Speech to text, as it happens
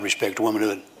Respect to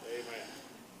womanhood. Amen.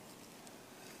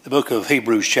 The book of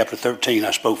Hebrews chapter 13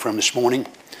 I spoke from this morning.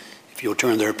 If you'll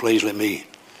turn there, please, let me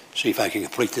see if I can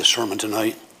complete this sermon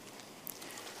tonight.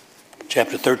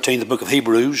 Chapter 13, the book of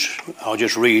Hebrews. I'll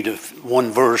just read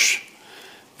one verse,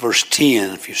 verse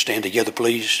 10, if you stand together,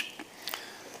 please.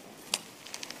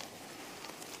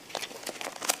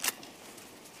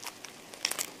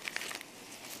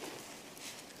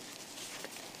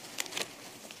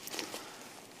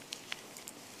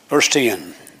 Verse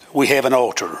 10, we have an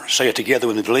altar. Say it together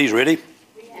with me, please. Ready?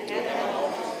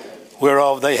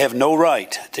 Whereof they have no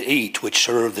right to eat, which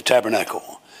serve the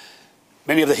tabernacle.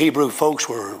 Many of the Hebrew folks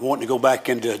were wanting to go back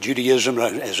into Judaism,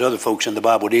 as other folks in the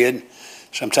Bible did.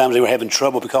 Sometimes they were having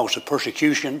trouble because of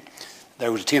persecution.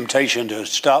 There was a temptation to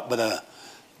stop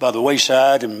by the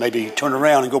wayside and maybe turn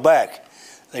around and go back.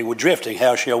 They were drifting.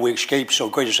 How shall we escape so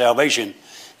great a salvation,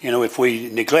 if we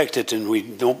neglect it and we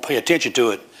don't pay attention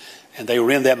to it? And they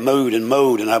were in that mood and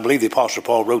mode, and I believe the Apostle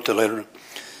Paul wrote the letter.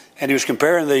 And he was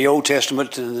comparing the Old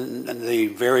Testament and the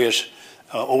various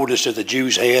ordinances that the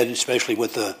Jews had, especially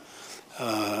with the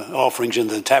offerings in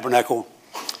the tabernacle.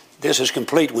 This is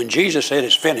complete. When Jesus said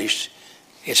it's finished,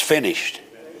 it's finished.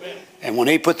 Amen. And when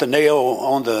he put the nail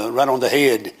right on the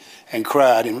head and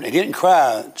cried, and he didn't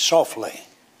cry softly.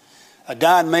 A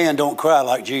dying man don't cry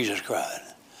like Jesus cried.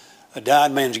 A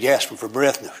dying man's gasping for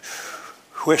breath and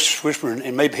whispering,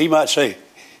 and maybe he might say,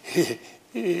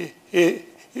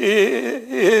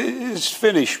 it's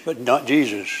finished, but not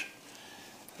Jesus.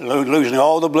 Losing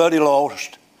all the blood he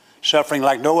lost, suffering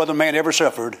like no other man ever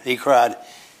suffered, he cried,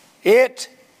 it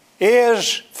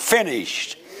is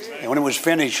finished. And when it was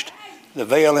finished, the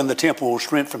veil in the temple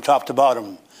was rent from top to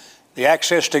bottom. The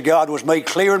access to God was made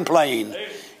clear and plain.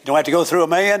 You don't have to go through a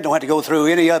man, don't have to go through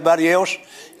anybody else.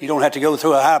 You don't have to go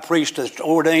through a high priest that's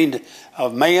ordained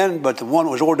of man, but the one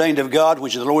that was ordained of God,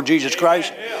 which is the Lord Jesus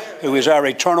Christ, who is our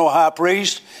eternal high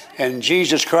priest. And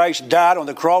Jesus Christ died on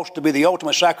the cross to be the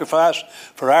ultimate sacrifice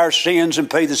for our sins and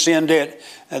pay the sin debt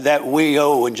that we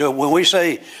owe. And when we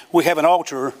say we have an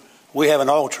altar, we have an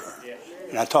altar.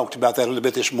 And I talked about that a little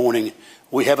bit this morning.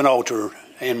 We have an altar,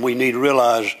 and we need to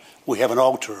realize we have an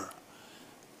altar.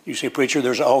 You say, preacher,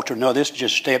 there's an altar. No, this is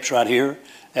just steps right here.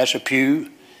 That's a pew.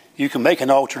 You can make an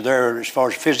altar there as far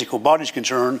as physical body is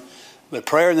concerned, but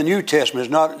prayer in the New Testament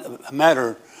is not a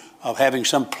matter of having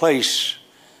some place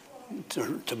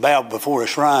to bow before a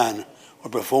shrine or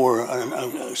before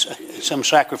some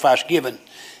sacrifice given.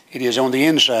 It is on the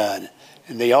inside,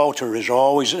 and the altar is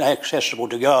always accessible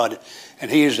to God, and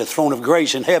he is the throne of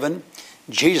grace in heaven.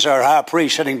 Jesus, our high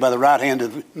priest, sitting by the right hand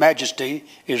of majesty,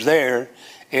 is there,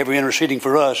 ever interceding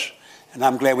for us. And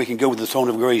I'm glad we can go to the throne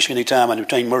of grace anytime and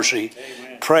obtain mercy.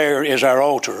 Amen. Prayer is our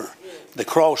altar. The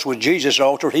cross was Jesus'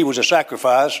 altar. He was a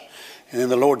sacrifice. And then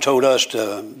the Lord told us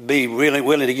to be really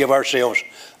willing to give ourselves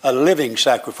a living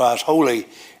sacrifice, holy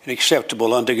and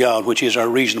acceptable unto God, which is our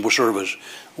reasonable service.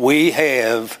 We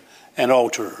have an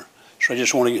altar. So I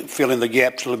just want to fill in the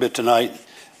gaps a little bit tonight,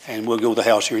 and we'll go to the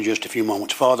house here in just a few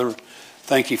moments. Father,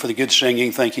 thank you for the good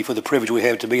singing. Thank you for the privilege we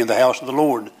have to be in the house of the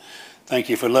Lord. Thank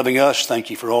you for loving us. Thank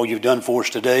you for all you've done for us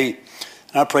today.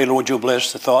 And I pray, Lord, you'll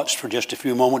bless the thoughts for just a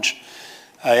few moments.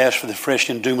 I ask for the fresh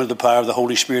endowment of the power of the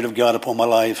Holy Spirit of God upon my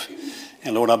life.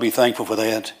 And, Lord, I'll be thankful for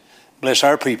that. Bless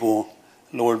our people.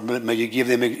 Lord, may you give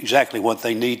them exactly what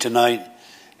they need tonight.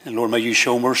 And, Lord, may you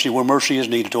show mercy where mercy is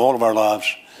needed to all of our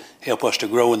lives. Help us to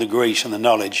grow in the grace and the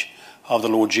knowledge of the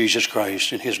Lord Jesus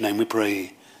Christ. In his name we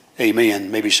pray. Amen. You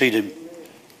may be seated.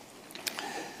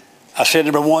 I said,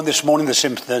 number one, this morning, the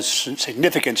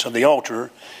significance of the altar.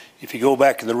 If you go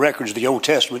back to the records of the Old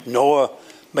Testament, Noah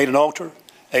made an altar.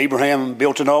 Abraham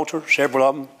built an altar, several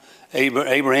of them.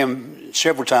 Abraham,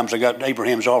 several times I got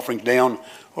Abraham's offerings down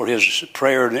or his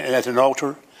prayer at an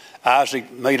altar.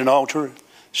 Isaac made an altar.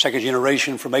 Second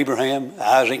generation from Abraham,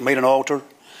 Isaac made an altar.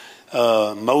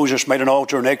 Moses made an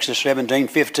altar in Exodus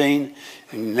 17:15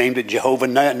 and named it Jehovah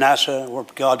Nisa, or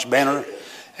God's banner.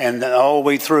 And all the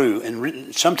way through.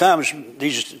 And sometimes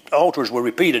these altars were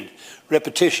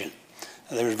repetition.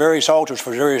 There's various altars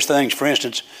for various things. For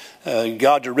instance,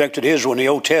 God directed Israel in the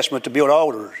Old Testament to build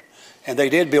altars. And they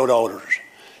did build altars.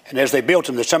 And as they built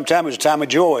them, sometimes it was a time of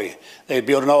joy. They'd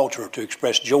build an altar to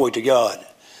express joy to God.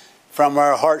 From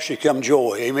our hearts should come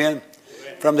joy. Amen?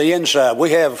 Amen. From the inside,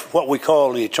 we have what we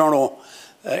call the eternal,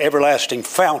 everlasting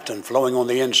fountain flowing on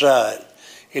the inside.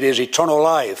 It is eternal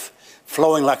life,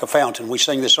 flowing like a fountain. We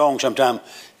sing this song sometime,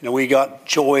 we got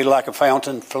joy like a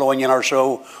fountain flowing in our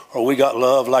soul, or we got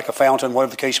love like a fountain,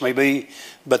 whatever the case may be.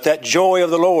 But that joy of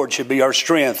the Lord should be our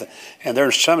strength. And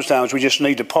there's sometimes we just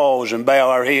need to pause and bow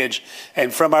our heads.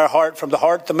 And from our heart, from the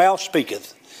heart, the mouth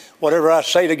speaketh. Whatever I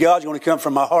say to God is going to come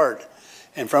from my heart.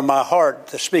 And from my heart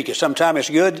to speak it. Sometimes it's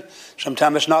good.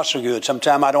 Sometimes it's not so good.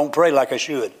 Sometimes I don't pray like I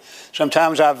should.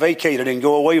 Sometimes I vacate it and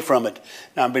go away from it.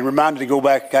 And I've been reminded to go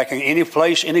back in any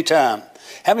place, any time.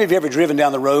 How many of you ever driven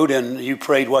down the road and you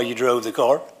prayed while you drove the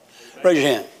car? Raise your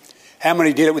hand. How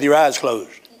many did it with your eyes closed?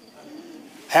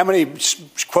 How many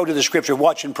quoted the scripture,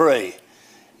 watch and pray?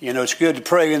 You know, it's good to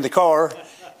pray in the car.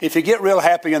 If you get real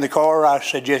happy in the car, I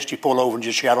suggest you pull over and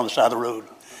just shout on the side of the road.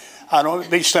 I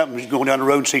don't be something going down the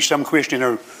road and see some Christian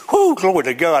or, whoo, glory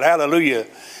to God, hallelujah.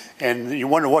 And you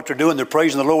wonder what they're doing. They're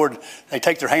praising the Lord. They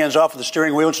take their hands off of the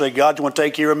steering wheel and say, God's going to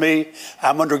take care of me.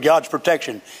 I'm under God's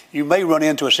protection. You may run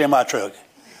into a semi-truck.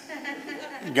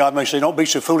 God may say, don't be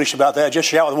so foolish about that. Just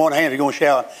shout with one hand if you're going to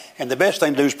shout. And the best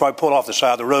thing to do is probably pull off the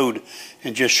side of the road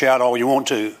and just shout all you want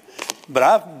to. But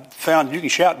I've found you can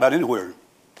shout about anywhere.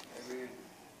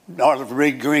 Arthur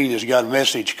Reed Green has got a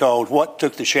message called, What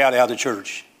Took the Shout Out of the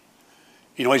Church?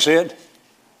 You know what he said?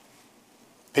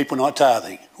 People not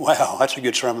tithing. Wow, that's a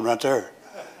good sermon right there.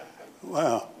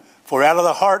 Wow. For out of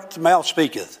the heart the mouth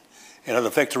speaketh. And it'll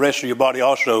affect the rest of your body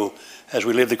also as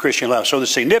we live the Christian life. So the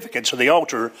significance of the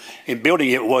altar in building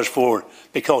it was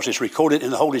because it's recorded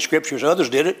in the Holy Scriptures. Others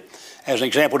did it as an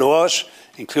example to us,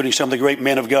 including some of the great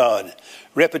men of God.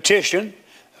 Repetition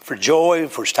for joy,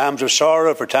 for times of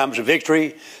sorrow, for times of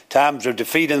victory, times of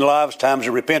defeat in lives, times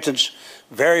of repentance.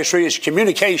 Various reasons.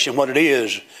 Communication, what it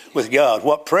is with God.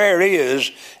 What prayer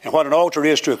is and what an altar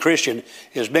is to a Christian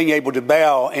is being able to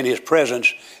bow in His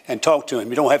presence and talk to Him.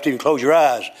 You don't have to even close your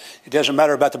eyes. It doesn't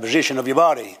matter about the position of your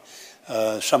body.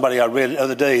 Somebody I read the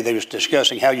other day, they was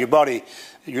discussing how your body,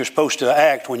 you're supposed to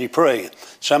act when you pray.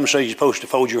 Some say you're supposed to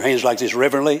fold your hands like this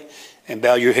reverently and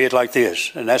bow your head like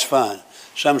this, and that's fine.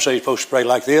 Some say you're supposed to pray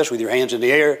like this with your hands in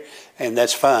the air, and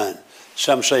that's fine.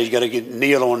 Some say you got to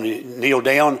kneel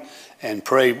down and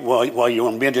pray while you're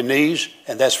on bended knees,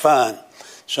 and that's fine.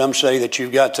 Some say that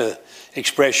you've got to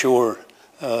express your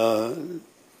love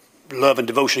and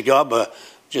devotion to God by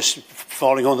just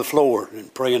falling on the floor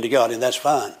and praying to God, and that's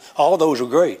fine. All those are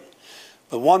great.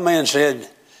 But one man said,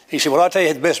 he said, well, I'll tell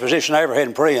you the best position I ever had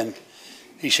in praying.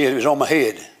 He said, it was on my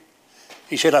head.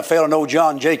 He said, I fell an old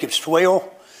John Jacobs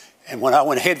well, and when I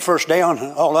went head first down,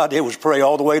 all I did was pray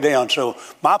all the way down. So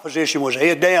my position was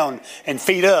head down and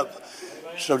feet up.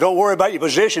 So don't worry about your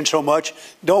position so much.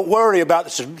 Don't worry about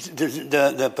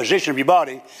the position of your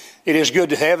body. It is good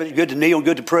to have it, good to kneel,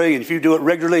 good to pray. And if you do it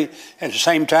regularly at the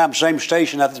same time, same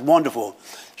station, that's wonderful.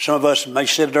 Some of us may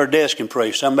sit at our desk and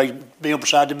pray. Some may be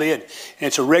beside the bed. And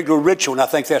it's a regular ritual, and I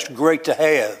think that's great to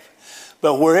have.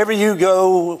 But wherever you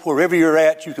go, wherever you're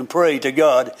at, you can pray to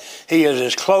God. He is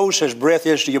as close as breath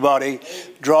is to your body.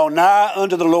 Draw nigh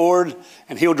unto the Lord,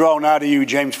 and He'll draw nigh to you,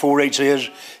 James 4:8 says.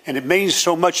 And it means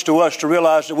so much to us to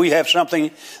realize that we have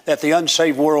something that the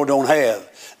unsaved world don't have.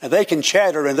 Now, they can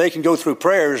chatter and they can go through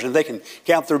prayers and they can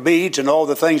count their beads and all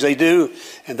the things they do,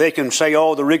 and they can say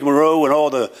all the rigmarole and all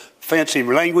the fancy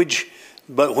language.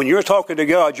 But when you're talking to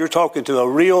God, you're talking to a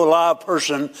real live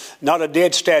person, not a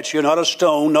dead statue, not a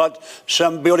stone, not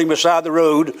some building beside the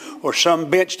road or some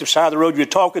bench beside the road. You're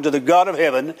talking to the God of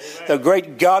heaven, the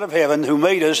great God of heaven who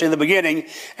made us in the beginning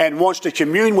and wants to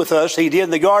commune with us. He did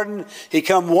in the garden. He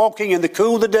come walking in the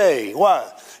cool of the day.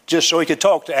 Why? Just so He could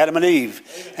talk to Adam and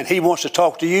Eve. And He wants to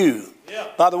talk to you.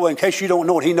 By the way, in case you don't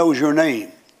know it, He knows your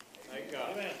name.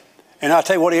 And I'll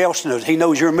tell you what else knows. He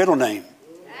knows your middle name.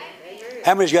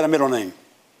 How many's got a middle name?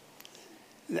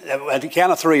 At the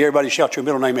count of three, everybody shout your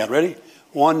middle name out. Ready?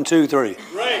 1, 2, 3.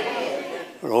 Ray.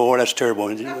 Oh, that's terrible.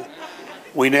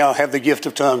 We now have the gift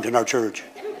of tongues in our church.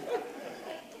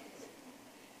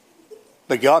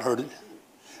 But God heard it.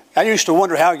 I used to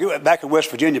wonder how, back in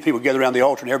West Virginia, people gather around the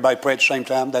altar and everybody pray at the same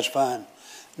time. That's fine.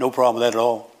 No problem with that at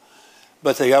all.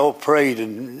 But they all prayed,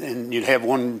 and you'd have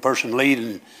one person lead,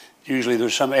 and usually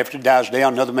there's some, after it dies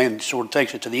down, another man sort of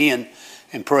takes it to the end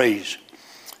and prays.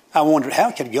 I wondered,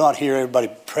 how could God hear everybody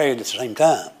praying at the same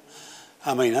time?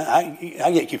 I mean,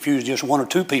 I get confused just one or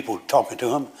two people talking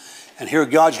to Him, and here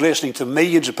God's listening to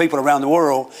millions of people around the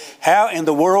world. How in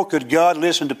the world could God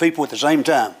listen to people at the same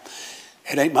time?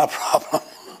 It ain't my problem.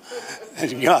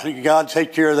 God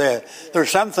take care of that. There's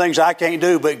some things I can't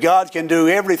do, but God can do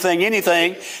everything,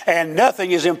 anything, and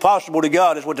nothing is impossible to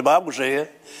God, is what the Bible says.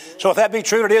 So if that be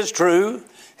true, it is true.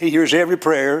 He hears every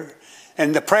prayer.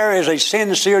 And the prayer is a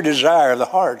sincere desire of the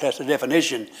heart. That's the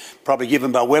definition probably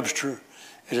given by Webster.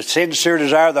 It's a sincere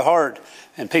desire of the heart.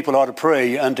 And people ought to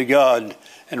pray unto God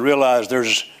and realize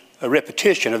there's a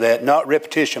repetition of that, not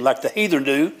repetition like the heathen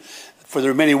do. For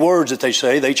there are many words that they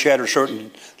say. They chatter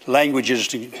certain languages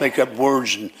to make up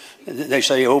words, and they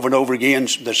say over and over again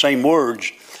the same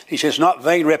words. He says not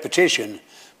vain repetition,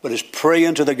 but it's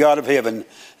praying to the God of heaven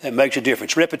that makes a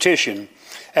difference. Repetition.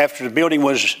 After the building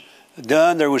was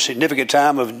done, there was significant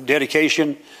time of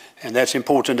dedication, and that's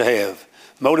important to have.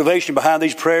 Motivation behind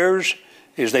these prayers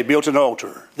is they built an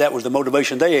altar. That was the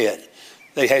motivation they had.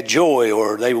 They had joy,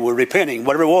 or they were repenting,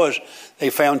 whatever it was. They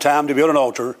found time to build an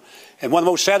altar. And one of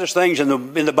the most saddest things in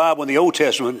the Bible, in the Old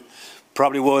Testament,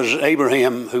 probably was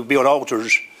Abraham, who built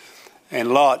altars,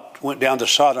 and Lot went down to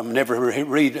Sodom. Never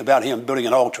read about him building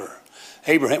an altar.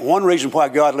 Abraham. One reason why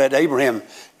God let Abraham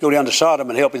go down to Sodom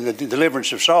and help in the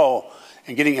deliverance of Saul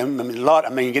and getting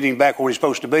him back where he's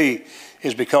supposed to be,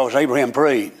 is because Abraham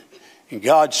prayed. And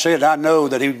God said, I know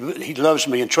that he loves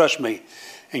me and trusts me.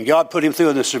 And God put him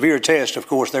through the severe test, of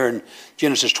course, there in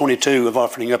Genesis 22 of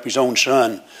offering up his own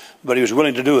son. But he was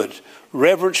willing to do it.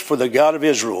 Reverence for the God of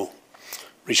Israel.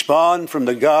 Respond from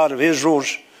the God of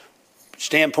Israel's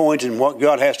standpoint and what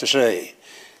God has to say.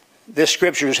 This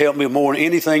scripture has helped me more than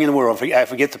anything in the world. I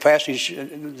forget the passage,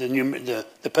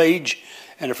 the page,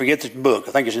 and I forget the book.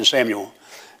 I think it's in Samuel.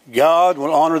 God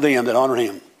will honor them that honor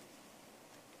him.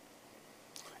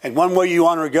 And one way you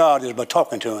honor God is by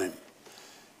talking to him.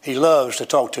 He loves to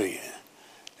talk to you.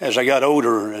 As I got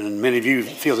older, and many of you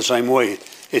feel the same way,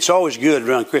 it's always good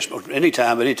around Christmas,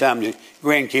 anytime your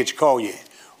grandkids call you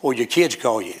or your kids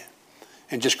call you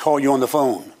and just call you on the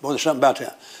phone. Boy, there's something about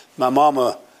that. My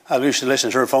mama, I used to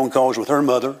listen to her phone calls with her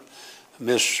mother.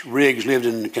 Miss Riggs lived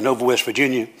in Canova, West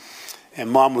Virginia, and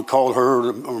Mom would call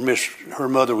her, or her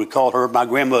mother would call her. My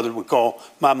grandmother would call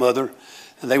my mother,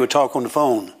 and they would talk on the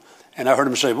phone. And I heard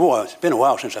them say, boy, it's been a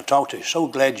while since I've talked to you. So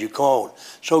glad you called.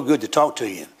 So good to talk to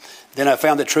you. Then I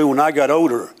found it true when I got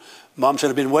older. Mom said,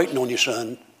 I've been waiting on you,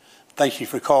 son. Thank you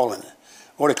for calling.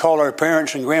 Or to call our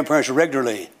parents and grandparents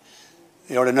regularly.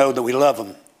 They ought to know that we love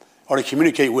them. Or to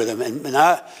communicate with them. And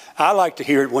I like to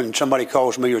hear it when somebody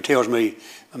calls me or tells me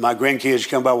my grandkids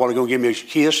come by a while ago and give me a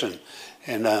kiss.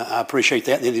 And I appreciate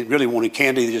that. They really wanted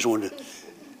candy. They just wanted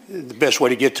the best way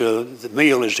to get to the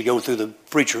meal is to go through the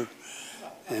preacher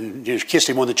and just kiss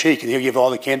him on the cheek, and he'll give all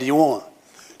the candy you want.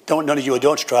 Don't none of you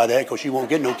adults try that, because you won't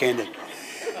get no candy.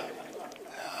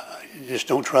 Just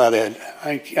don't try that.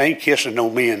 I ain't kissing no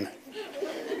men.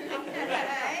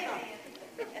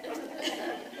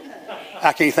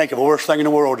 I can't think of a worse thing in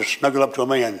the world to snuggle up to a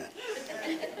man.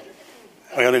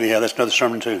 Well, anyhow, that's another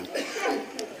sermon too.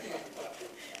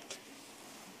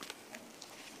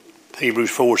 Hebrews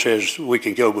 4 says we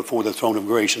can go before the throne of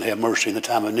grace and have mercy in the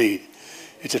time of need.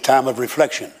 It's a time of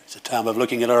reflection. It's a time of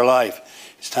looking at our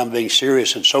life. It's a time of being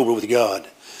serious and sober with God.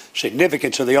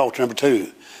 Significance of the altar, number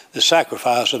 2, the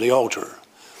sacrifice of the altar.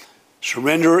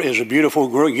 Surrender is a beautiful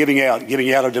giving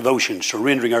out of devotion,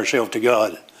 surrendering ourselves to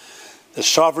God. The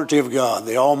sovereignty of God,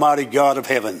 the Almighty God of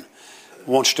heaven,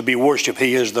 wants to be worshipped.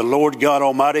 He is the Lord God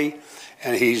Almighty,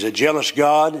 and he's a jealous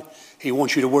God. He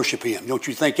wants you to worship him. Don't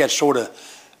you think that's sort of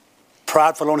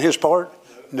prideful on his part?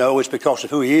 No, it's because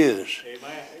of who he is.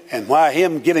 Amen. And why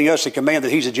him giving us the command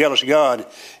that he's a jealous God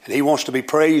and he wants to be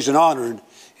praised and honored,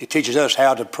 it teaches us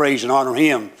how to praise and honor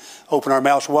him. Open our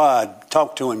mouths wide,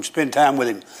 talk to him, spend time with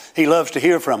him. He loves to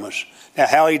hear from us. Now,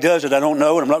 how he does it, I don't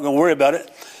know, and I'm not going to worry about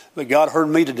it. But God heard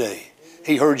me today.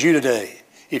 He heard you today.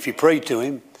 If you prayed to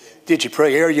him, did you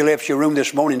pray? Ere you left your room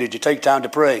this morning, did you take time to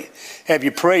pray? Have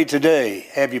you prayed today?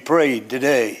 Have you prayed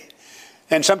today?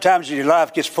 And sometimes your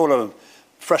life gets full of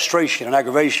frustration and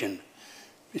aggravation.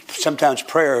 Sometimes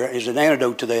prayer is an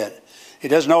antidote to that. It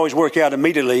doesn't always work out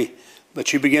immediately,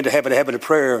 but you begin to have a habit of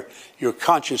prayer. You're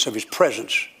conscious of his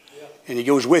presence. And he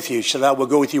goes with you. He said, I will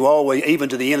go with you always, even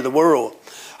to the end of the world.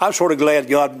 I'm sort of glad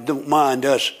God don't mind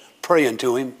us praying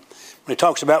to him. When he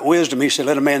talks about wisdom, he said,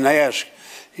 let a man ask.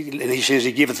 And he says,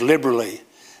 he giveth liberally.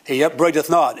 He upbraideth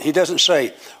not. He doesn't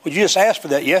say, well, you just asked for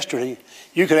that yesterday.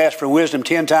 You could ask for wisdom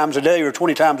 10 times a day or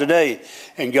 20 times a day.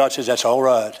 And God says, that's all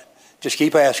right. Just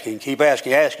keep asking,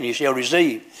 asking, you shall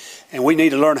receive. And we need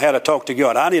to learn how to talk to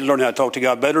God. I need to learn how to talk to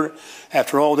God better.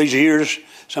 After all these years,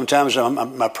 sometimes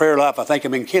my prayer life, I think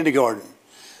I'm in kindergarten.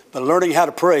 But learning how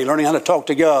to pray, learning how to talk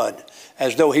to God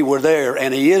as though he were there,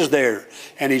 and he is there.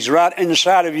 And he's right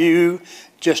inside of you,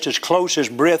 just as close as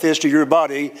breath is to your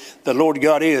body, the Lord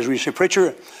God is. We say,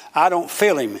 preacher, I don't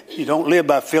feel him. You don't live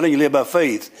by feeling, you live by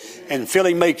faith. And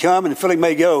feeling may come and feeling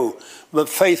may go, but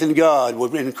faith in God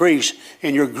will increase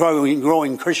in your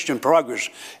growing Christian progress,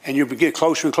 and you get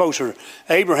closer and closer.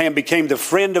 Abraham became the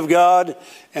friend of God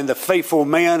and the faithful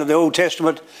man of the Old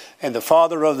Testament and the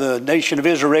father of the nation of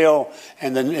Israel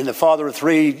and the father of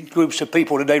 3 groups of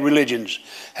people today, religions.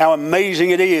 How amazing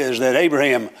it is that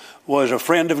Abraham was a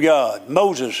friend of God.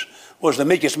 Moses was the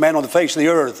meekest man on the face of the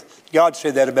earth. God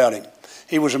said that about him.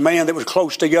 He was a man that was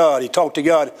close to God. He talked to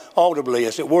God audibly,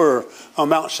 as it were, on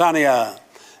Mount Sinai.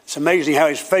 It's amazing how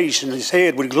his face and his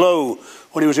head would glow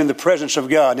when he was in the presence of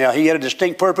God. Now, he had a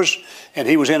distinct purpose, and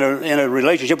he was in a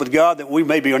relationship with God that we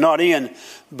maybe are not in,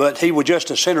 but he was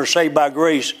just a sinner saved by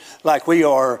grace like we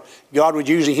are. God was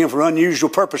using him for unusual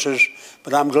purposes,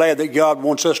 but I'm glad that God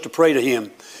wants us to pray to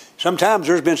him. Sometimes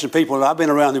there's been some people that I've been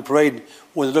around who prayed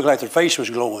where it looked like their face was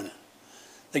glowing.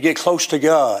 They get close to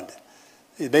God.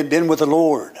 They've been with the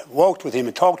Lord, walked with him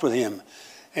and talked with him.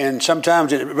 And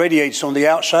sometimes it radiates on the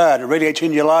outside. It radiates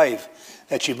in your life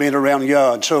that you've been around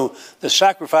God. So the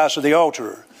sacrifice of the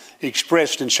altar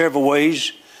expressed in several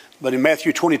ways. But in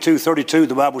Matthew 22:32,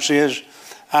 the Bible says,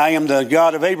 I am the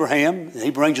God of Abraham. He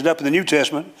brings it up in the New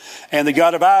Testament. And the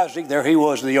God of Isaac, there he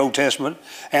was in the Old Testament.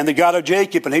 And the God of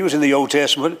Jacob, and he was in the Old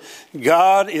Testament.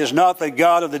 God is not the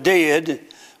God of the dead,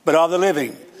 but of the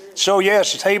living. So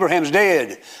yes, Abraham's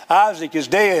dead. Isaac is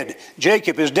dead.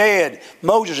 Jacob is dead.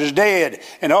 Moses is dead.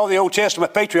 And all the Old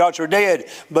Testament patriarchs are dead.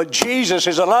 But Jesus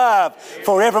is alive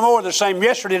forevermore, the same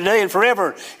yesterday, today, and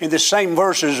forever. In the same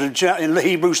verses in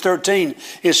Hebrews 13,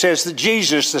 it says that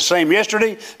Jesus, the same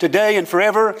yesterday, today, and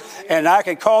forever. And I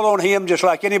can call on him just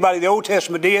like anybody in the Old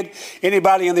Testament did.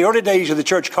 Anybody in the early days of the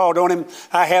church called on him.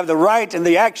 I have the right and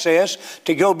the access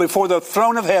to go before the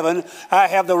throne of heaven. I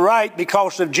have the right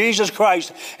because of Jesus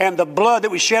Christ and the blood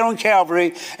that we shed on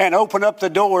Calvary, and open up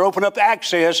the door, open up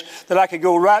access that I could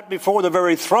go right before the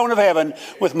very throne of heaven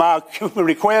with my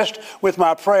request, with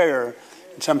my prayer.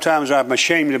 And sometimes I'm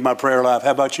ashamed of my prayer life. How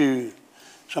about you?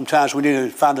 Sometimes we need to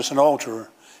find us an altar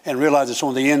and realize it's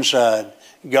on the inside.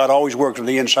 God always works from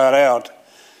the inside out.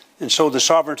 And so the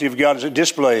sovereignty of God is a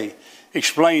display.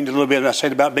 Explained a little bit, I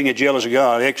said about being a jealous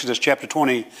God. Exodus chapter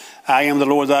 20, I am the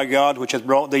Lord thy God, which hath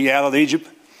brought thee out of Egypt,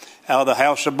 out of the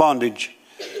house of bondage.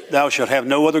 Thou shalt have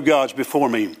no other gods before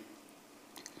me.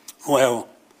 Well,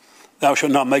 thou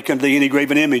shalt not make unto thee any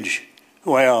graven image.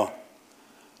 Well,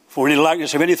 for any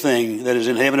likeness of anything that is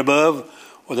in heaven above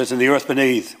or that's in the earth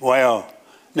beneath. Well,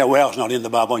 now well's not in the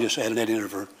Bible. I just added that in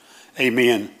for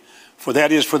amen. For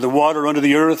that is for the water under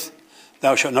the earth.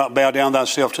 Thou shalt not bow down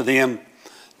thyself to them,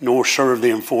 nor serve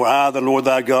them. For I, the Lord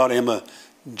thy God, am a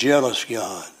jealous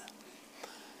God,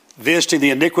 visiting the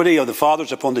iniquity of the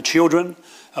fathers upon the children,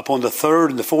 upon the third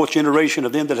and the fourth generation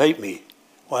of them that hate me.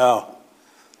 Wow,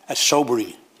 that's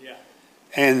sobering. Yeah.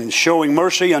 And showing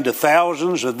mercy unto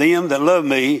thousands of them that love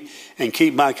me and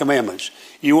keep my commandments.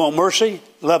 You want mercy?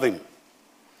 Love him.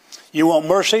 You want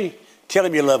mercy? Tell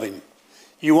him you love him.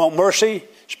 You want mercy?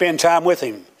 Spend time with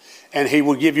him. And he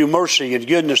will give you mercy and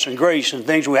goodness and grace and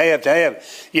things we have to have.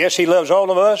 Yes, he loves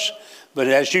all of us. But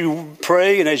as you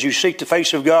pray and as you seek the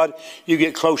face of God, you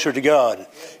get closer to God.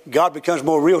 God becomes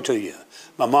more real to you.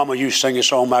 My mama used to sing a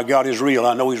song, My God is Real.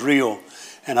 I know he's real.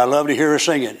 And I love to hear her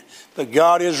sing it. But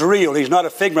God is real. He's not a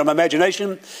figment of my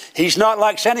imagination. He's not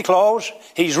like Santa Claus.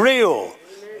 He's real.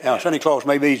 Now, Santa Claus,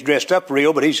 maybe he's dressed up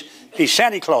real, but he's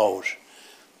Santa Claus.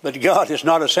 But God is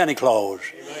not a Santa Claus.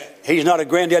 He's not a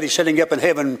granddaddy sitting up in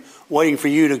heaven waiting for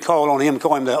you to call on him,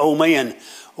 call him the old man.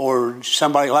 Or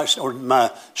somebody like, or my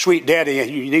sweet daddy,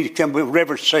 you need to come with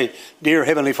reverence and say, Dear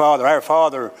Heavenly Father, our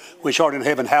Father, which art in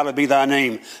heaven, hallowed be thy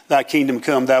name. Thy kingdom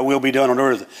come, thy will be done on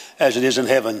earth as it is in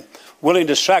heaven. Willing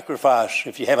to sacrifice.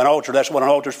 If you have an altar, that's what an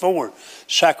altar's for.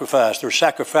 Sacrifice. There's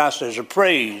sacrifices of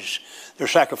praise.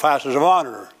 There's sacrifices of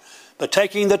honor. But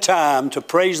taking the time to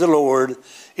praise the Lord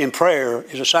in prayer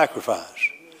is a sacrifice.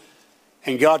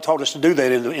 And God taught us to do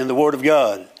that in the Word of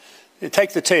God.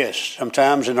 Take the test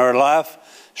sometimes in our life.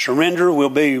 Surrender will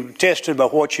be tested by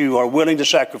what you are willing to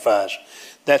sacrifice.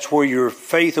 That's where your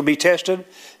faith will be tested,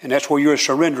 and that's where your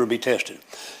surrender will be tested.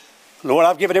 Lord,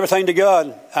 I've given everything to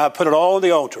God. I've put it all on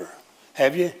the altar.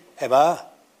 Have you? Have I?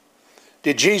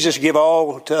 Did Jesus give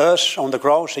all to us on the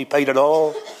cross? He paid it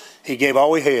all. He gave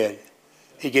all he had.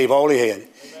 He gave all he had.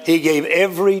 He gave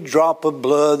every drop of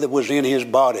blood that was in his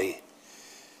body.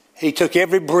 He took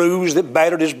every bruise that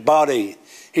battered his body.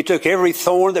 He took every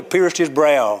thorn that pierced his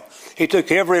brow. He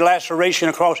took every laceration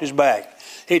across his back.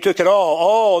 He took it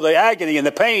all the agony and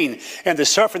the pain and the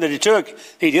suffering that he took.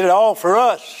 He did it all for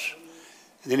us.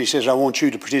 And then he says, I want you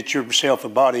to present yourself a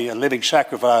body, a living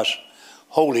sacrifice,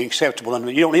 holy, acceptable unto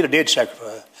me. You don't need a dead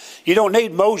sacrifice. You don't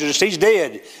need Moses. He's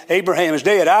dead. Abraham is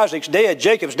dead. Isaac's dead.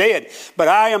 Jacob's dead. But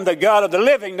I am the God of the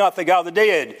living, not the God of the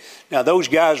dead. Now, those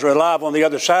guys are alive on the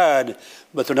other side,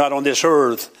 but they're not on this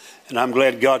earth. And I'm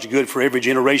glad God's good for every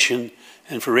generation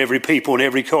and for every people and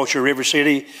every culture, every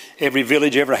city, every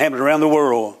village, every hamlet around the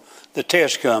world. The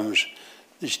test comes.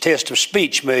 This test of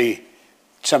speech may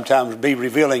sometimes be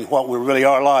revealing what we really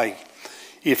are like.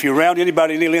 If you're around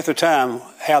anybody any length of time,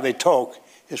 how they talk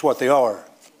is what they are.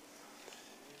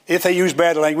 If they use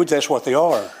bad language, that's what they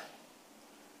are.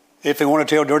 If they want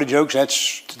to tell dirty jokes,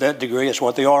 that's to that degree. That's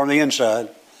what they are on the inside.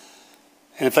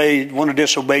 And if they want to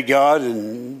disobey God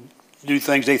and do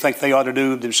things they think they ought to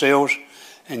do themselves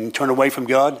and turn away from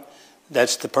God,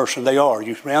 that's the person they are.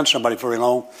 You're around somebody very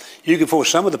long, you can fool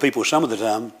some of the people some of the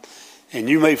time, and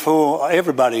you may fool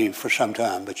everybody for some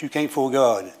time, but you can't fool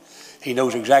God. He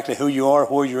knows exactly who you are,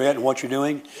 where you're at, and what you're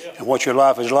doing, and what your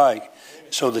life is like.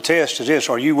 So the test is this: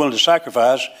 are you willing to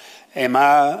sacrifice? Am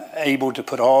I able to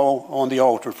put all on the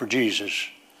altar for Jesus?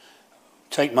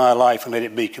 Take my life and let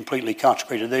it be completely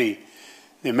consecrated to thee.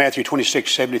 Then Matthew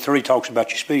 26:73 talks about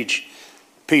your speech.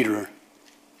 Peter.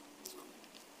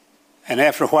 And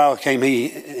after a while came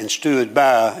he and stood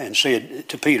by and said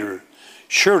to Peter,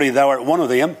 surely thou art one of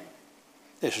them.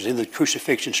 This is in the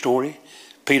crucifixion story.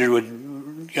 Peter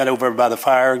got over by the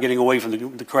fire, getting away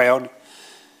from the crowd.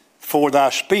 For thy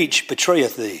speech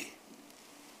betrayeth thee.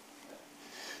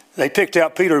 They picked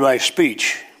out Peter by his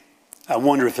speech. I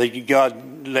wonder if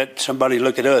God let somebody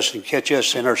look at us and catch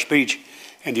us in our speech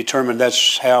and determine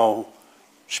that's how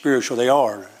spiritual they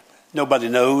are. Nobody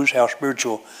knows how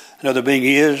spiritual another being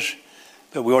is,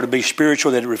 but we ought to be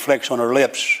spiritual that it reflects on our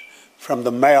lips. From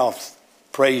the mouth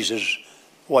praises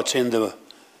what's in the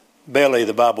belly,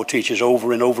 the Bible teaches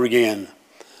over and over again.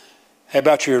 How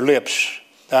about your lips?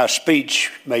 Thy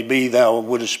speech may be thou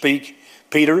wouldest speak.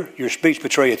 Peter, your speech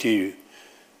betrayeth you.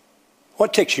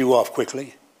 What ticks you off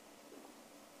quickly?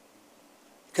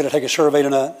 Could I take a survey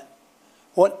tonight?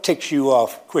 What ticks you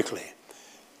off quickly?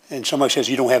 And somebody says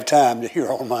you don't have time to hear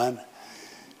all mine.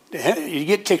 You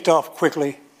get ticked off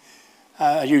quickly.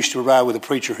 I used to ride with a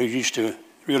preacher who used to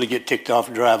really get ticked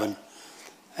off driving.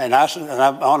 And I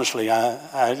honestly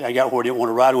got where I didn't want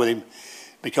to ride with him,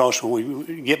 because when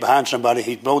we get behind somebody,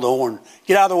 he'd blow the horn.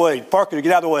 Get out of the way. Parker,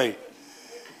 get out of the way.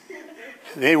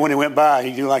 And then when he went by,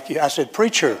 he'd do like, I said,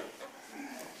 preacher.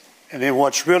 And then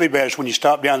what's really bad is when you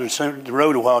stop down the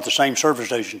road a while at the same service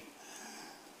station,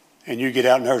 and you get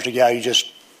out and there's the guy you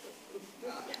just...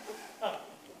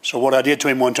 So what I did to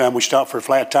him one time, we stopped for a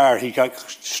flat tire. He got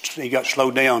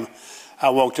slowed down.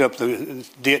 I walked up the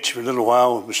ditch for a little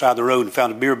while beside the road and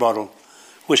found a beer bottle,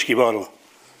 whiskey bottle,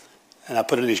 and I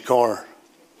put it in his car.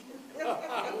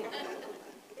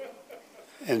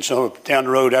 And so down the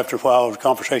road, after a while, the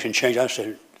conversation changed. I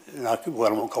said, I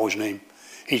won't call his name.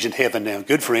 He's in heaven now.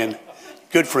 Good friend.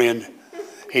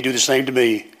 He'd do the same to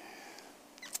me.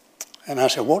 And I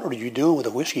said, what are you doing with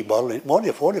a whiskey bottle?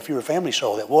 What if your family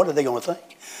saw that? What are they going to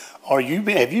think?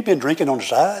 Have you been drinking on the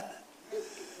side?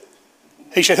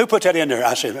 He said, who put that in there?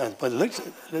 I said,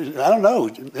 I don't know.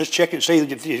 Let's check and see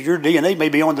if your DNA may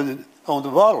be on the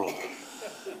bottle.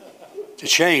 It's a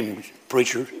shame,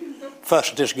 preacher.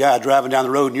 Fuss at this guy driving down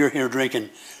the road and you're here drinking.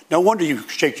 No wonder you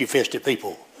shake your fist at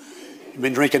people. You've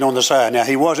been drinking on the side. Now,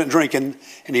 he wasn't drinking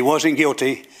and he wasn't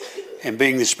guilty. And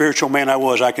being the spiritual man I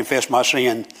was, I confessed my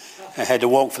sin. I had to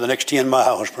walk for the next 10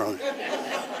 miles.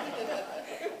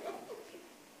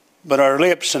 But our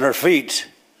lips and our feet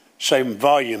say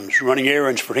volumes, running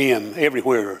errands for him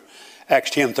everywhere.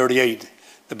 Acts 10:38,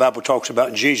 the Bible talks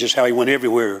about Jesus, how he went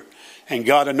everywhere. And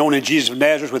God anointed Jesus of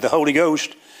Nazareth with the Holy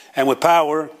Ghost and with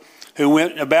power, who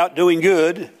went about doing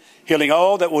good, healing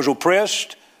all that was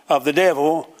oppressed of the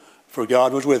devil, for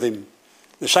God was with him.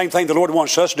 The same thing the Lord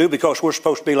wants us to do, because we're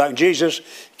supposed to be like Jesus.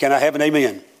 Can I have an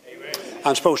amen? Amen.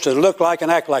 I'm supposed to look like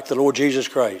and act like the Lord Jesus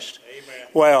Christ. Amen.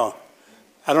 Well,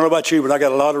 I don't know about you, but I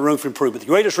got a lot of room for improvement. The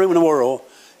greatest room in the world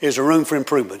is a room for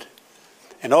improvement.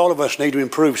 And all of us need to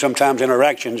improve sometimes in our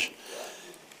actions.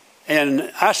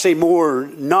 And I see more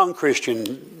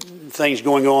non-Christian things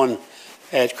going on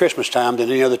at Christmas time than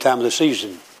any other time of the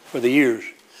season for the years.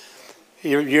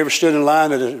 You ever stood in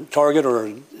line at a Target or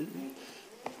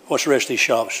what's the rest of these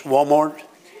shops? Walmart,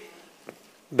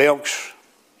 Belk's,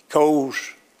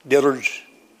 Kohl's, Dillard's.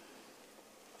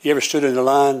 You ever stood in the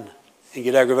line and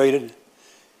get aggravated?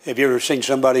 Have you ever seen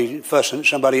somebody fussing at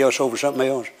somebody else over something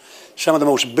else? Some of the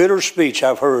most bitter speech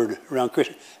I've heard around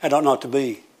Christmas, that ought not to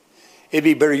be. It'd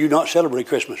be better you not celebrate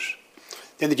Christmas.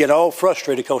 Then they get all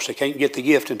frustrated because they can't get the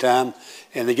gift in time,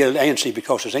 and they get antsy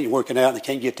because it ain't working out, and they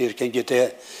can't get this, can't get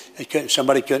that.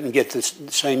 Somebody couldn't get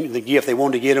the gift they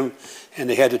wanted to get them, and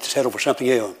they had to settle for something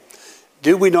else.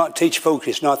 Do we not teach folks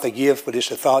it's not the gift, but it's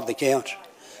the thought that counts?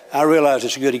 I realize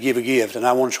it's good to give a gift, and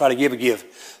I want to try to give a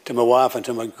gift to my wife and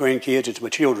to my grandkids and to my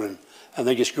children. I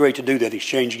think it's great to do that,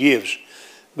 exchange gifts.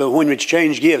 But when we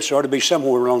exchange gifts, there ought to be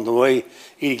somewhere along the way,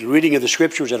 either reading of the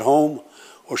scriptures at home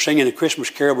or singing a Christmas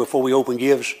carol before we open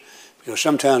gifts, because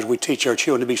sometimes we teach our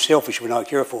children to be selfish if we're not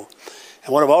careful.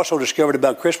 And what I've also discovered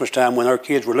about Christmas time, when our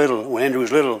kids were little, when Andrew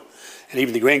was little, and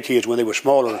even the grandkids when they were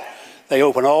smaller, they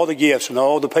opened all the gifts and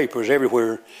all the papers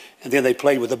everywhere, and then they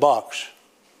played with the box.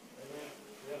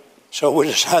 So we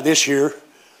decided this year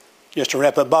just to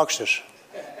wrap up boxes.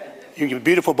 You get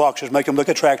beautiful boxes, make them look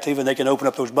attractive, and they can open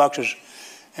up those boxes,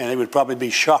 and they would probably be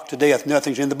shocked to death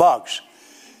nothing's in the box.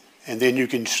 And then you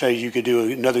can say you could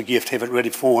do another gift, have it ready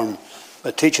for them,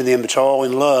 but teaching them it's all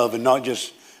in love and not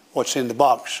just what's in the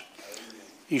box.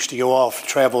 Used to go off,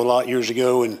 travel a lot years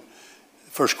ago, and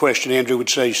the first question Andrew would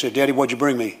say, he said, "Daddy, what'd you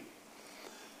bring me?"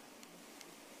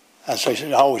 I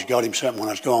say, I always got him something when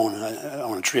I was gone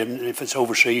on a trip. If it's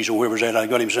overseas or wherever's at, I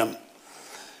got him something.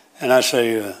 And I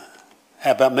say,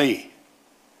 "How about me?"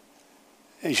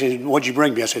 And he said, "What'd you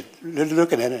bring me?" I said,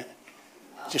 "Looking at it.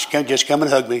 Just come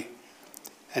and hug me."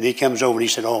 And he comes over and he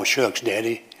said, "Oh, shucks,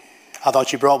 Daddy. I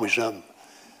thought you brought me something."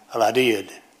 Well, I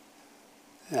did.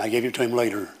 And I gave it to him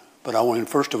later. But I want him,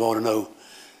 first of all, to know,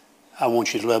 I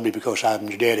want you to love me because I'm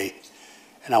your daddy.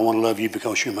 And I want to love you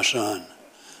because you're my son.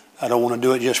 I don't want to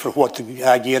do it just for what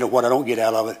I get or what I don't get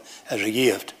out of it as a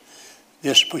gift.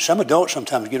 Some adults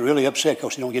sometimes get really upset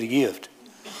because they don't get a gift.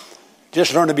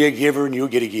 Just learn to be a giver and you'll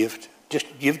get a gift. Just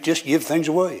give things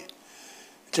away.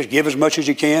 Just give as much as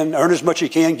you can, earn as much as you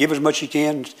can, give as much as you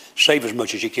can, save as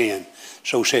much as you can.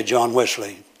 So said John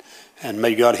Wesley. And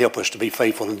may God help us to be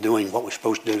faithful in doing what we're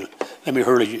supposed to do. Let me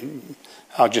hurry.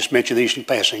 I'll just mention these in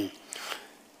passing.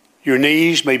 Your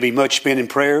knees may be much spent in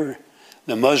prayer.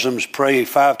 The Muslims pray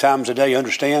 5 times a day,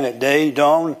 understand, at day,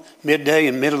 dawn, midday,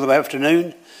 and middle of the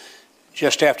afternoon.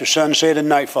 Just after sunset and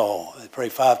nightfall. They pray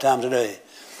 5 times a day.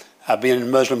 I've been in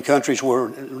Muslim countries where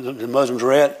the Muslims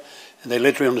are at, and they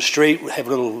literally on the street have a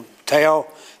little towel.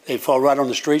 They fall right on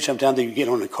the street. Sometimes they get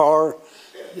on the car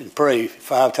and pray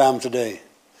 5 times a day.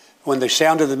 When they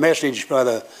sounded the message by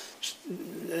the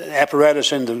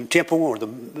apparatus in the temple or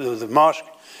the mosque,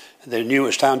 they knew it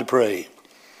was time to pray.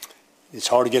 It's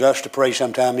hard to get us to pray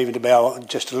sometimes, even to bow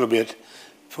just a little bit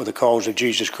for the cause of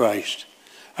Jesus Christ.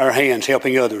 Our hands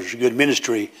helping others. Good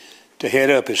ministry to head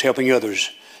up is helping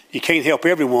others. You can't help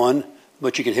everyone,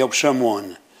 but you can help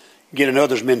someone. Get an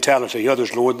others mentality.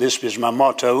 Others, Lord, this is my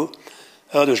motto.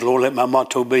 Others, Lord, let my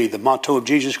motto be the motto of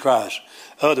Jesus Christ.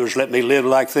 Others, let me live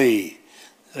like thee.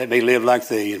 Let me live like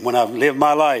thee. And when I live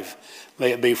my life,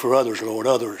 may it be for others, Lord,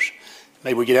 others.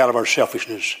 May we get out of our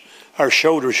selfishness. Our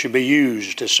shoulders should be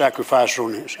used to sacrifice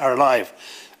our life,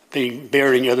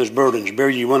 bearing others' burdens. Bear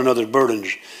ye one another's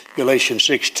burdens. Galatians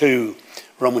 6:2,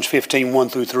 Romans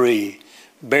 15:1-3.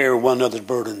 Bear one another's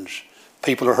burdens.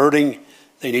 People are hurting.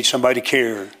 They need somebody to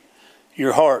care.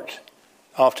 Your heart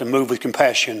often moved with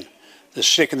compassion. The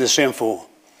sick and the sinful.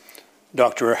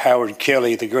 Dr. Howard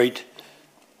Kelly, the great,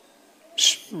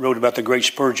 wrote about the great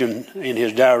Spurgeon in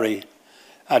his diary.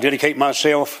 I dedicate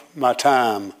myself, my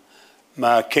time,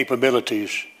 my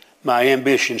capabilities, my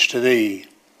ambitions to thee.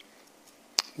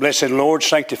 Blessed Lord,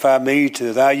 sanctify me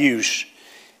to thy use.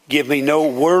 Give me no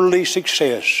worldly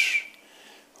success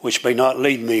which may not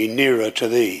lead me nearer to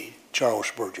thee. Charles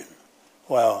Spurgeon.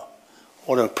 Wow,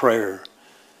 what a prayer.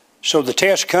 So the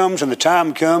test comes and the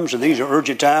time comes, and these are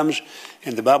urgent times.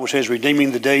 And the Bible says,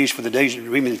 redeeming the days for the days,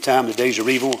 redeeming the time, the days are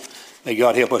evil. May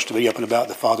God help us to be up and about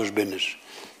the Father's business.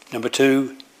 Number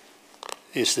 2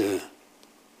 is the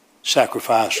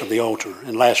sacrifice of the altar.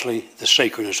 And lastly, the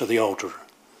sacredness of the altar.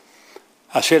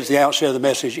 I said at the outset of the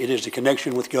message, it is the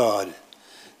connection with God.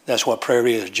 That's what prayer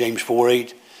is. James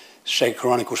 4:8, 2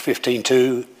 Chronicles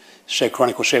 15:2, 2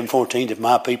 Chronicles 7:14, if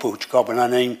my people which are called by my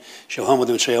name shall humble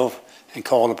themselves and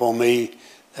call upon me,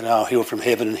 then I'll heal from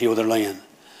heaven and heal their land.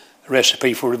 The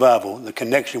recipe for revival, the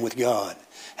connection with God.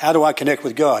 How do I connect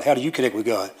with God? How do you connect with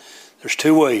God? There's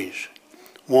 2 ways.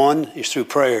 One is through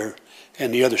prayer,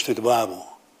 and the other is through the Bible.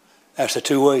 That's the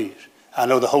 2 ways. I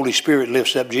know the Holy Spirit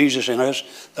lifts up Jesus in us.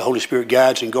 The Holy Spirit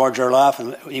guides and guards our life,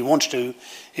 and he wants to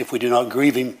if we do not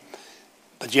grieve him.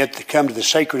 But yet to come to the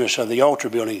sacredness of the altar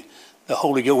building, the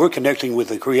Holy Ghost, we're connecting with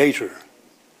the Creator.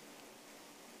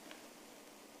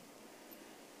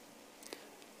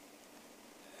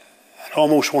 I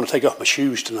almost want to take off my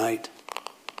shoes tonight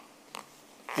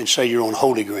and say you're on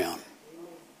holy ground.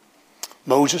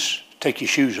 Moses, take your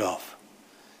shoes off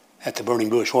at the burning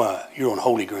bush. Why? You're on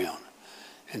holy ground.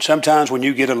 And sometimes when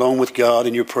you get alone with God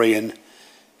and you're praying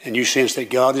and you sense that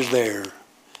God is there,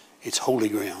 it's holy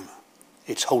ground.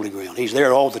 It's holy ground. He's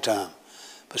there all the time.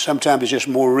 But sometimes it's just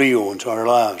more real into our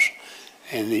lives.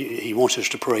 And he wants us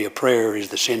to pray. A prayer is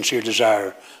the sincere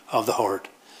desire of the heart.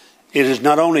 It is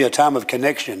not only a time of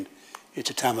connection, it's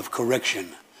a time of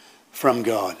correction from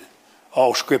God.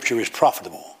 All Scripture is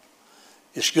profitable.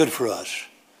 It's good for us.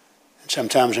 And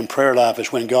sometimes in prayer life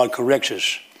is when God corrects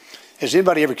us. Has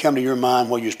anybody ever come to your mind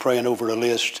while you was praying over a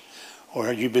list,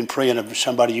 or you've been praying of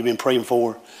somebody you've been praying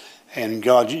for, and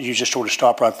God, you just sort of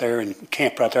stop right there and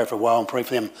camp right there for a while and pray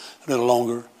for them a little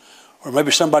longer? Or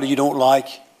maybe somebody you don't like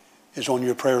is on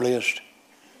your prayer list,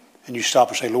 and you stop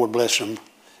and say, Lord, bless them.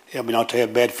 Help me not to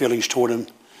have bad feelings toward them.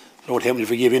 Lord, help me to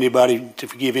forgive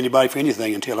anybody for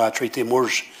anything until I treat them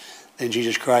worse than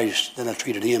Jesus Christ than I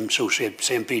treated him. So said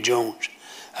Sam P. Jones.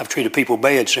 I've treated people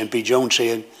bad, Sam P. Jones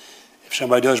said. If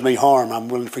somebody does me harm, I'm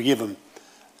willing to forgive them.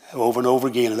 Over and over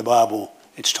again in the Bible,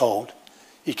 it's taught.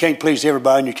 You can't please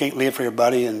everybody and you can't live for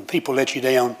everybody, and people let you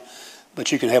down,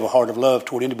 but you can have a heart of love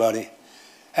toward anybody.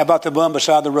 How about the bum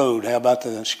beside the road? How about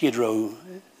the skid row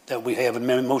that we have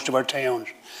in most of our towns?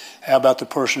 How about the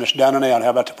person that's down and out? How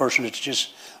about the person that's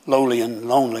just lowly and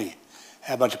lonely?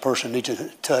 How about the person that needs a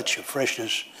touch of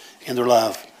freshness in their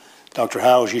life? Dr.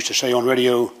 Howes used to say on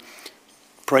radio,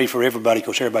 pray for everybody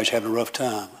because everybody's having a rough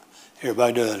time.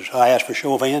 Everybody does. I ask for a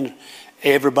show of hands.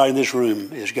 Everybody in this room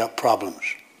has got problems.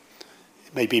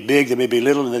 It may be big, they may be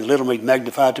little, and the little may be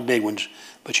magnified to big ones,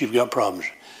 but you've got problems.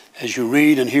 As you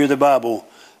read and hear the Bible,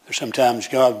 sometimes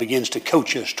God begins to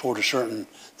coach us toward a certain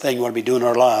thing we want to be doing in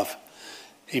our life.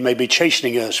 He may be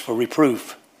chastening us for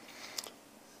reproof.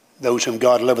 Those whom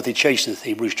God loveth, he chasteneth,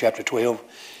 Hebrews chapter 12.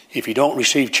 If you don't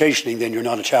receive chastening, then you're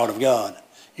not a child of God.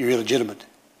 You're illegitimate.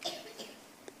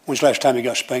 When's the last time you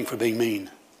got spanked for being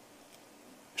mean?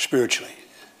 Spiritually.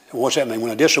 And what's that mean?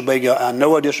 When I disobey God, I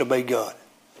know I disobeyed God.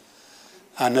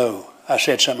 I know. I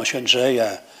said something I shouldn't say.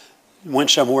 I went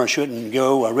somewhere I shouldn't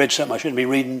go. I read something I shouldn't be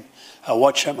reading. I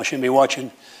watched something I shouldn't be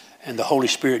watching. And the Holy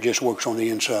Spirit just works on the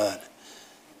inside.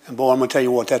 And boy, I'm going to tell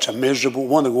you what, that's a miserable,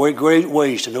 one of the great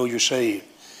ways to know you're saved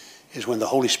is when the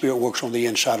Holy Spirit works on the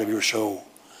inside of your soul.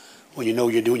 When you know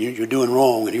you're doing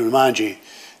wrong, and he reminds you,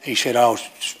 he said, I'll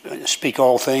speak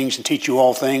all things and teach you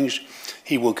all things.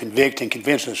 He will convict and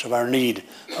convince us of our need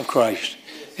of Christ.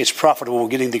 It's profitable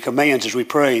getting the commands as we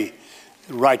pray,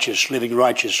 righteous, living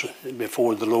righteous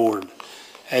before the Lord.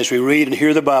 As we read and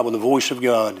hear the Bible, the voice of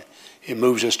God, it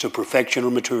moves us to perfection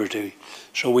or maturity.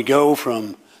 So we go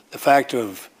from the fact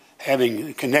of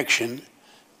having connection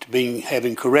to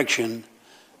having correction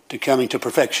to coming to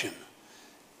perfection.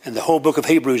 And the whole book of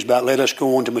Hebrews is about let us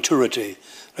go on to maturity.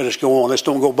 Let us go on. Let's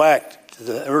don't go back to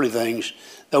the early things.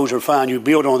 Those are fine. You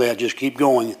build on that. Just keep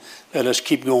going. Let us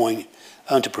keep going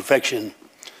unto perfection.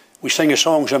 We sing a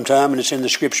song sometime, and it's in the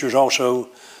scriptures also.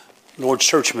 Lord,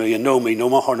 search me and know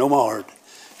my heart,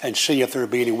 and see if there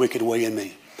be any wicked way in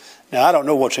me. Now, I don't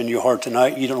know what's in your heart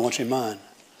tonight. You don't know what's in mine.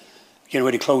 Getting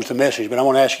ready to close the message, but I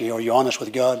want to ask you, are you honest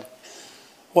with God?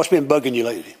 What's been bugging you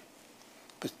lately?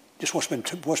 Just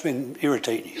what's been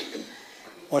irritating you?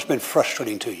 What's been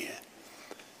frustrating to you?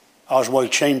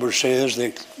 Oswald Chambers says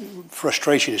that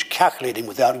frustration is calculating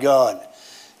without God.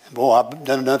 And boy, I've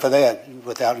done enough of that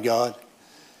without God.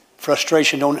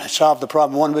 Frustration don't solve the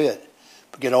problem one bit,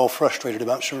 but get all frustrated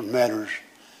about certain matters.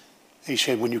 He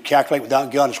said when you calculate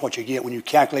without God, it's what you get. When you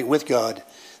calculate with God,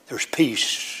 there's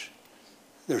peace.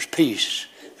 There's peace.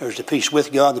 There's the peace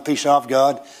with God, the peace of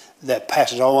God that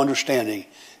passes all understanding.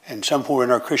 And somewhere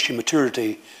in our Christian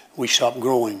maturity, we stop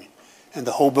growing. And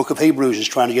the whole book of Hebrews is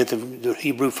trying to get the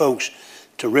Hebrew folks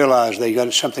to realize they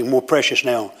got something more precious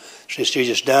now. Since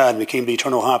Jesus died and became the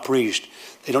eternal high priest,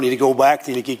 they don't need to go back,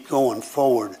 they need to keep going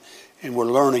forward. And we're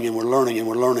learning and we're learning and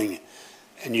we're learning.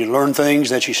 And you learn things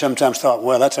that you sometimes thought,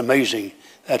 well, that's amazing.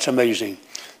 That's amazing.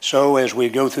 So as we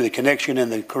go through the connection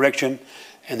and the correction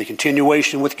and the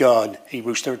continuation with God,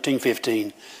 Hebrews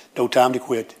 13:15, no time to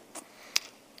quit.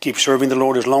 Keep serving the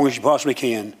Lord as long as you possibly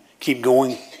can. Keep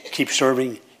going, keep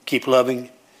serving, keep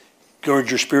loving. Gird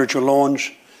your spiritual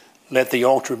loins. Let the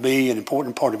altar be an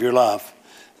important part of your life.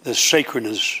 The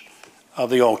sacredness of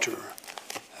the altar.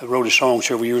 I wrote a song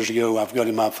several years ago. I've got it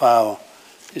in my file.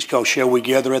 It's called Shall We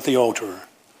Gather at the Altar?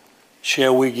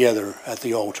 Shall we gather at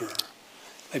the altar?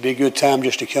 It'd be a good time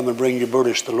just to come and bring your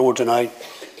burdens to the Lord tonight,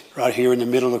 right here in the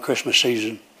middle of the Christmas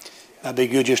season. It'd be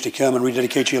good just to come and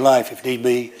rededicate your life if need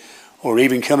be, or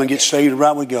even come and get saved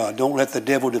right with God. Don't let the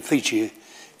devil defeat you,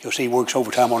 because he works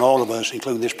overtime on all of us,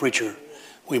 including this preacher.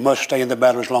 We must stay in the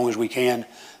battle as long as we can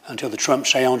until the trump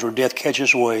sounds or death catches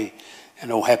us away,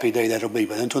 and oh, happy day that'll be.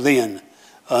 But until then,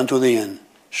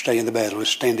 stay in the battle.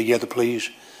 Let's stand together, please.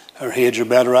 Our heads are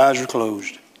bowed, our eyes are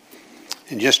closed.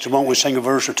 In just a moment, we'll sing a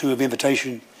verse or two of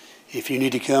invitation. If you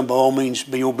need to come, by all means,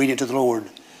 be obedient to the Lord.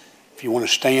 If you want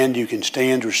to stand, you can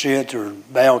stand or sit or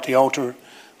bow at the altar,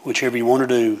 whichever you want to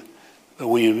do. But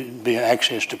we be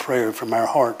access to prayer from our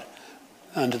heart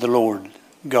unto the Lord,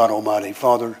 God Almighty.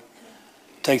 Father,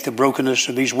 take the brokenness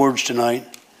of these words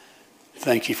tonight.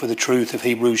 Thank you for the truth of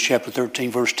Hebrews chapter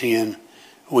 13, verse 10.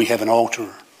 We have an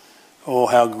altar. Oh,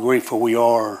 how grateful we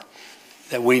are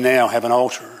that we now have an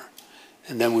altar.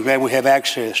 And then we have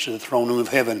access to the throne room of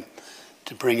heaven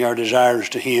to bring our desires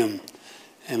to him.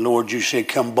 And Lord, you said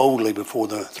come boldly before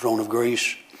the throne of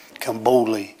grace. Come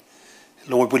boldly.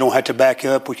 Lord, we don't have to back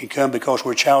up. We can come because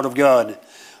we're a child of God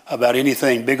about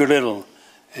anything, big or little,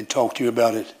 and talk to you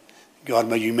about it. God,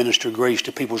 may you minister grace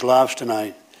to people's lives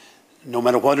tonight. No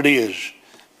matter what it is,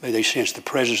 may they sense the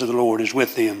presence of the Lord is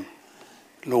with them.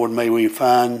 Lord, may we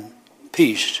find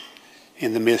peace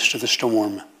in the midst of the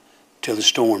storm till the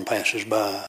storm passes by.